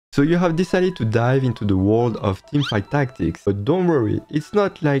So you have decided to dive into the world of teamfight tactics, but don't worry, it's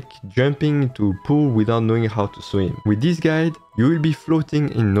not like jumping into a pool without knowing how to swim. With this guide, you will be floating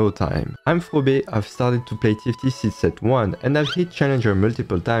in no time. I'm Frobe, I've started to play TFT since set 1 and I've hit Challenger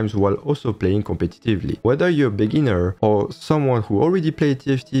multiple times while also playing competitively. Whether you're a beginner or someone who already played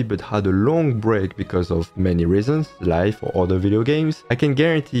TFT but had a long break because of many reasons, life or other video games, I can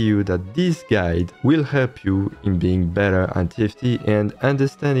guarantee you that this guide will help you in being better at TFT and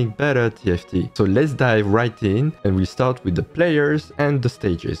understanding better TFT. So let's dive right in and we start with the players and the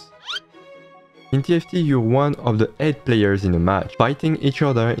stages. In TFT, you're one of the 8 players in a match, fighting each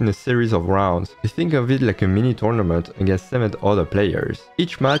other in a series of rounds. You think of it like a mini tournament against 7 other players.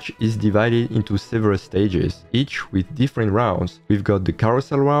 Each match is divided into several stages, each with different rounds. We've got the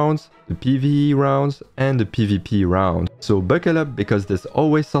carousel rounds, the PvE rounds, and the PvP round. So buckle up because there's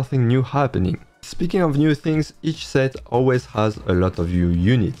always something new happening. Speaking of new things, each set always has a lot of new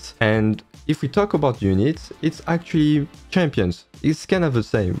units. And if we talk about units, it's actually champions. It's kind of the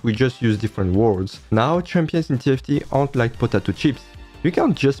same, we just use different words. Now, champions in TFT aren't like potato chips. You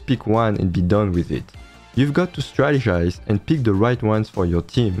can't just pick one and be done with it. You've got to strategize and pick the right ones for your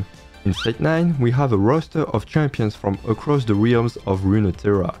team. In set 9, we have a roster of champions from across the realms of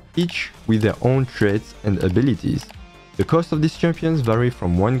Runeterra, each with their own traits and abilities. The cost of these champions vary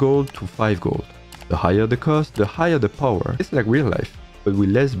from 1 gold to 5 gold. The higher the cost, the higher the power. It's like real life, but with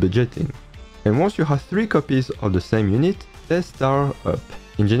less budgeting. And once you have 3 copies of the same unit, 10 star up.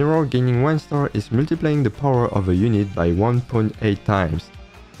 In general, gaining 1 star is multiplying the power of a unit by 1.8 times.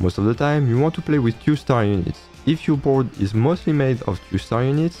 Most of the time, you want to play with 2 star units. If your board is mostly made of 2 star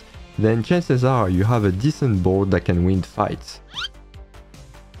units, then chances are you have a decent board that can win fights.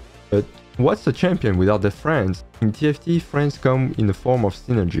 But what's a champion without their friends? In TFT, friends come in the form of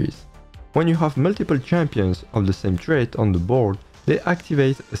synergies. When you have multiple champions of the same trait on the board, they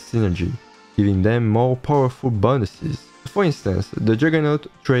activate a synergy, giving them more powerful bonuses. For instance, the Juggernaut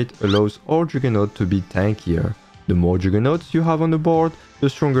trait allows all Juggernauts to be tankier. The more Juggernauts you have on the board, the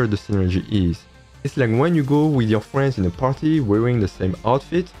stronger the synergy is. It's like when you go with your friends in a party wearing the same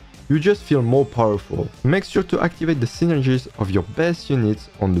outfit, you just feel more powerful. Make sure to activate the synergies of your best units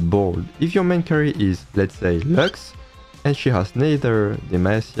on the board. If your main carry is, let's say, Lux, and she has neither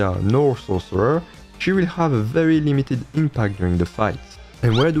Demacia nor Sorcerer, she will have a very limited impact during the fights.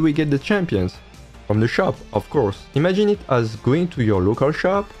 And where do we get the champions? From the shop, of course. Imagine it as going to your local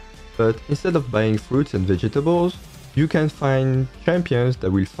shop, but instead of buying fruits and vegetables, you can find champions that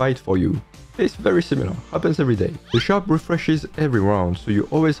will fight for you. It's very similar, happens every day. The shop refreshes every round, so you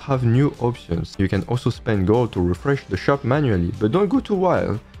always have new options. You can also spend gold to refresh the shop manually, but don't go too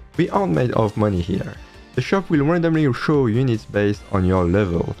wild. We aren't made of money here. The shop will randomly show units based on your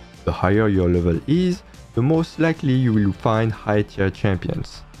level. The higher your level is, the most likely you will find high tier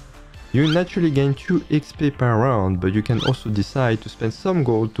champions. You naturally gain 2 XP per round, but you can also decide to spend some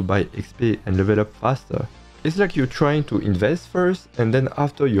gold to buy XP and level up faster. It's like you're trying to invest first, and then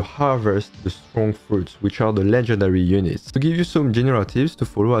after you harvest the strong fruits, which are the legendary units. To give you some general tips to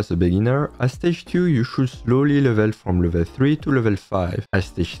follow as a beginner, at stage 2 you should slowly level from level 3 to level 5. At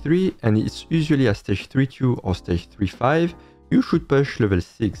stage 3, and it's usually at stage 3-2 or stage 3-5, you should push level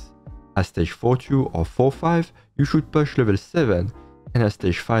 6. At stage 4-2 or 4-5, you should push level 7. And at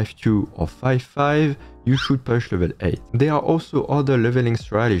stage 5-2 or 5-5, you should push level 8. There are also other leveling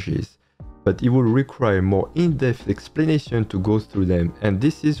strategies, but it will require more in-depth explanation to go through them, and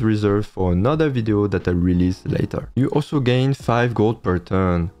this is reserved for another video that I'll release later. You also gain 5 gold per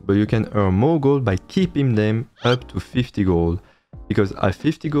turn, but you can earn more gold by keeping them up to 50 gold, because at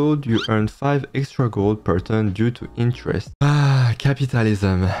 50 gold you earn 5 extra gold per turn due to interest.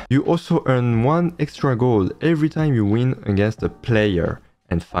 Capitalism. You also earn 1 extra gold every time you win against a player.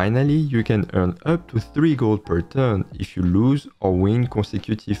 And finally, you can earn up to 3 gold per turn if you lose or win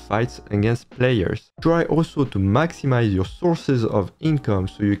consecutive fights against players. Try also to maximize your sources of income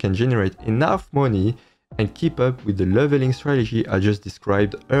so you can generate enough money and keep up with the leveling strategy I just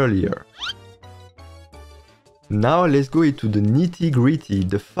described earlier. Now let's go into the nitty-gritty,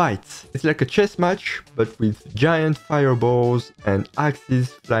 the fights. It's like a chess match, but with giant fireballs and axes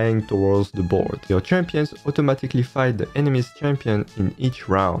flying towards the board. Your champions automatically fight the enemy's champion in each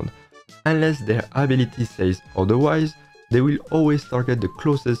round. Unless their ability says otherwise, they will always target the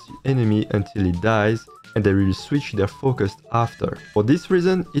closest enemy until it dies, and they will switch their focus after. For this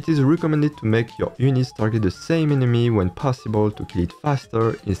reason, it is recommended to make your units target the same enemy when possible to kill it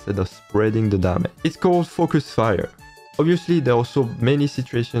faster instead of spreading the damage. It's called focus fire. Obviously, there are also many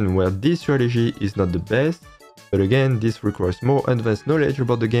situations where this strategy is not the best, But again, this requires more advanced knowledge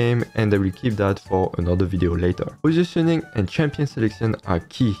about the game and I will keep that for another video later. Positioning and champion selection are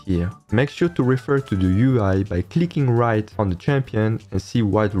key here. Make sure to refer to the UI by clicking right on the champion and see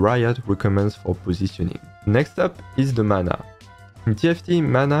what Riot recommends for positioning. Next up is the mana. In TFT,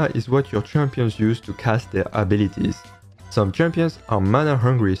 mana is what your champions use to cast their abilities. Some champions are mana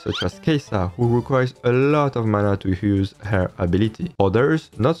hungry, such as Kai'Sa, who requires a lot of mana to use her ability.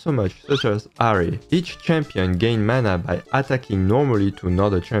 Others, not so much, such as Ahri. Each champion gains mana by attacking normally to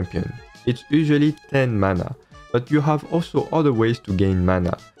another champion. It's usually 10 mana, but you have also other ways to gain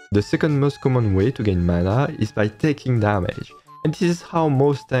mana. The second most common way to gain mana is by taking damage. And this is how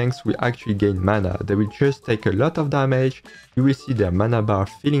most tanks will actually gain mana. They will just take a lot of damage, you will see their mana bar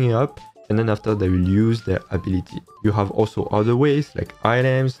filling up, and then after they will use their ability. You have also other ways like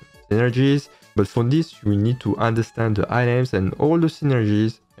items, synergies, but for this you will need to understand the items and all the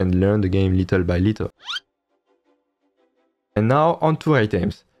synergies and learn the game little by little. And now on to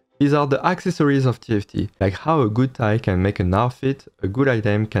items. These are the accessories of TFT, like how a good tie can make an outfit, a good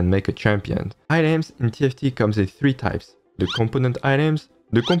item can make a champion. Items in TFT comes in 3 types: the component items,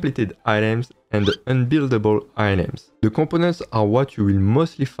 the completed items, and the unbuildable items. The components are what you will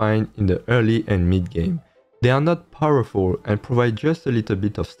mostly find in the early and mid game. They are not powerful and provide just a little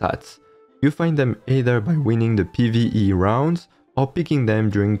bit of stats. You find them either by winning the PvE rounds or picking them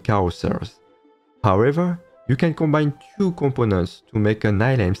during carousels. However, you can combine 2 components to make an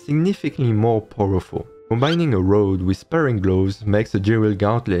item significantly more powerful. Combining a rod with sparring gloves makes a jewel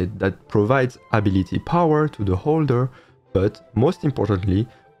gauntlet that provides ability power to the holder, but most importantly,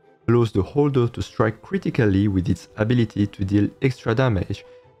 allows the holder to strike critically with its ability to deal extra damage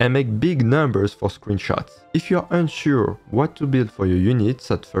and make big numbers for screenshots. If you are unsure what to build for your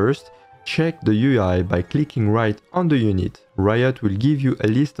units at first, check the UI by clicking right on the unit. Riot will give you a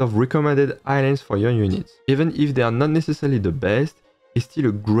list of recommended items for your units. Even if they are not necessarily the best, it's still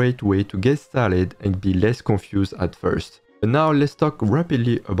a great way to get started and be less confused at first. But now let's talk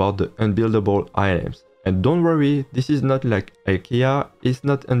rapidly about the unbuildable items. And don't worry, this is not like IKEA, it's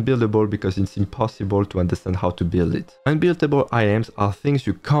not unbuildable because it's impossible to understand how to build it. Unbuildable items are things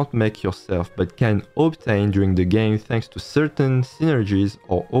you can't make yourself but can obtain during the game thanks to certain synergies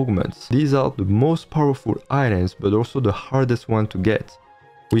or augments. These are the most powerful items but also the hardest one to get.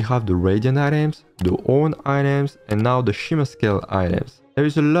 We have the Radiant items, the Horn items, and now the Shimmer Scale items. There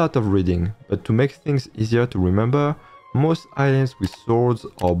is a lot of reading, but to make things easier to remember, most items with swords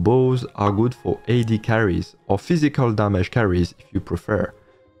or bows are good for AD carries or physical damage carries if you prefer.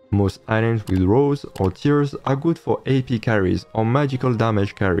 Most items with rows or tiers are good for AP carries or magical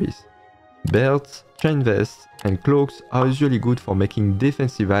damage carries. Belts, chain vests, and cloaks are usually good for making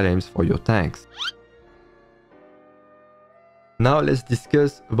defensive items for your tanks. Now let's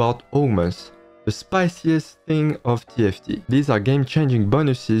discuss about augments, the spiciest thing of TFT. These are game-changing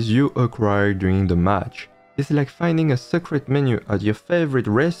bonuses you acquire during the match. It's like finding a secret menu at your favorite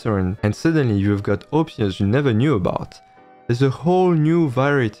restaurant and suddenly you've got options you never knew about. There's a whole new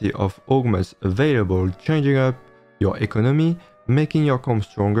variety of augments available, changing up your economy, making your comp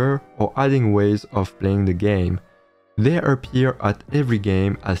stronger, or adding ways of playing the game. They appear at every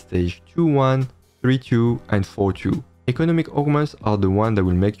game as stage 2-1, 3-2, and 4-2. Economic augments are the ones that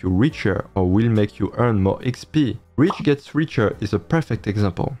will make you richer or will make you earn more XP. Rich gets richer is a perfect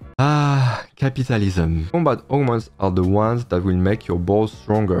example. Capitalism. Combat augments are the ones that will make your board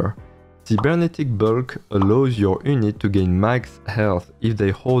stronger. Cybernetic bulk allows your unit to gain max health if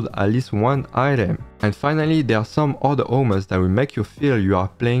they hold at least one item. And finally, there are some other augments that will make you feel you are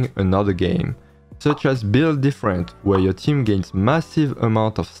playing another game, such as Build Different, where your team gains massive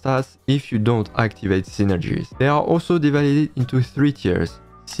amount of stats if you don't activate synergies. They are also divided into 3 tiers: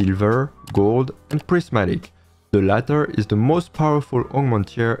 Silver, Gold, and Prismatic. The latter is the most powerful augment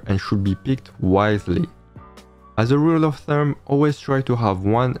tier and should be picked wisely. As a rule of thumb, always try to have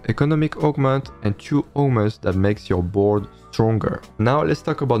 1 economic augment and 2 augments that makes your board stronger. Now let's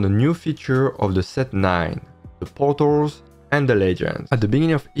talk about the new feature of the set 9, the portals and the legends. At the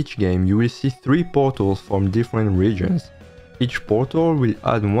beginning of each game, you will see 3 portals from different regions. Each portal will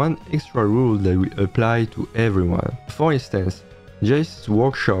add 1 extra rule that will apply to everyone. For instance, Jace's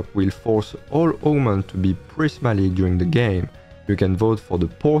workshop will force all augments to be prismatic during the game. You can vote for the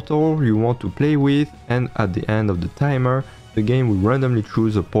portal you want to play with, and at the end of the timer, the game will randomly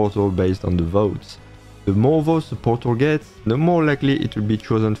choose a portal based on the votes. The more votes the portal gets, the more likely it will be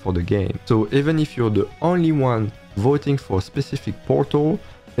chosen for the game. So even if you're the only one voting for a specific portal,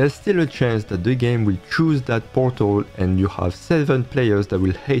 there's still a chance that the game will choose that portal and you have 7 players that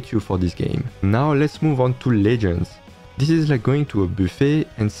will hate you for this game. Now let's move on to legends. This is like going to a buffet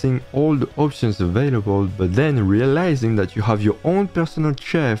and seeing all the options available, but then realizing that you have your own personal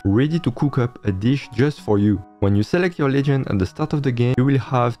chef ready to cook up a dish just for you. When you select your legend at the start of the game, you will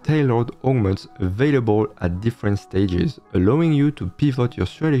have tailored augments available at different stages, allowing you to pivot your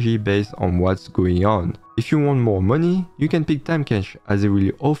strategy based on what's going on. If you want more money, you can pick Time Cash as it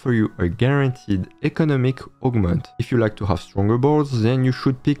will offer you a guaranteed economic augment. If you like to have stronger boards, then you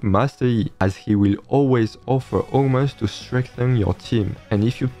should pick Master Yi, as he will always offer augments to strengthen your team. And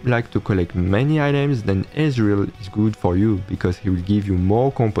if you like to collect many items, then Ezreal is good for you because he will give you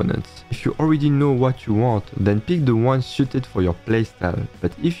more components. If you already know what you want, then pick the one suited for your playstyle.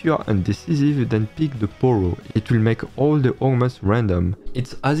 But if you are indecisive, then pick the Poro. It will make all the augments random.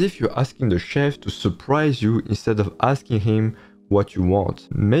 It's as if you're asking the chef to surprise you instead of asking him what you want.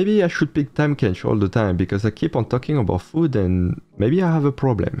 Maybe I should pick Time Cash all the time because I keep on talking about food and maybe I have a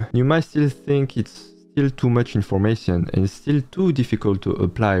problem. You might still think it's still too much information and still too difficult to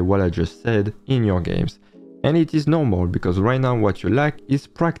apply what I just said in your games. And it is normal because right now what you lack is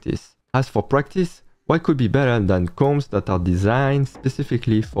practice. As for practice, what could be better than combs that are designed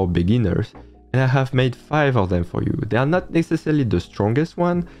specifically for beginners? And I have made 5 of them for you. They are not necessarily the strongest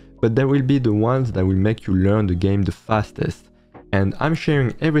one, but they will be the ones that will make you learn the game the fastest. And I'm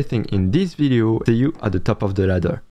sharing everything in this video. See you at the top of the ladder.